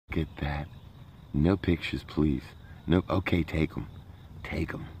Look at that. No pictures, please. No. Okay, take them.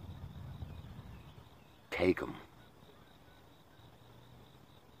 Take them. Take them.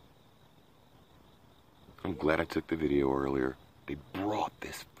 I'm glad I took the video earlier. They brought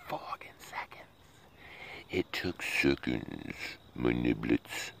this fog in seconds. It took seconds, my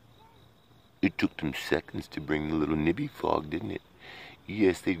niblets. It took them seconds to bring the little nibby fog, didn't it?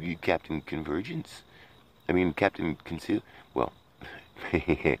 Yes, they did, Captain Convergence. I mean, Captain Conceal. Well,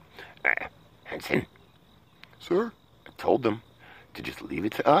 Henson. Sir? I told them to just leave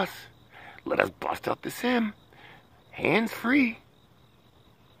it to us. Let us bust out the sim. Hands free.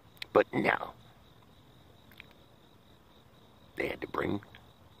 But no. They had to bring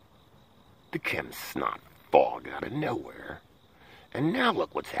the chem snot fog out of nowhere. And now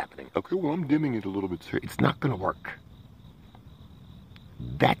look what's happening. Okay, well, I'm dimming it a little bit, sir. It's not going to work.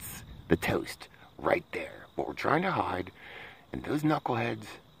 That's the toast right there. What we're trying to hide. And those knuckleheads.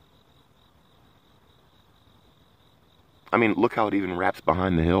 I mean, look how it even wraps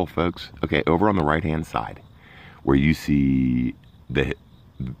behind the hill, folks. Okay, over on the right-hand side, where you see the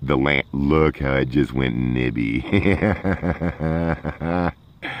land. Look how it just went nibby. Where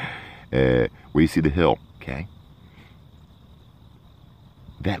you see the hill, okay?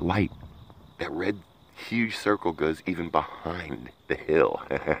 That light, that red huge circle goes even behind the hill.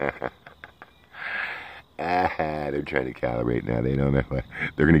 They're trying to calibrate now. They don't know.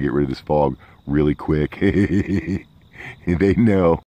 They're going to get rid of this fog really quick. They know.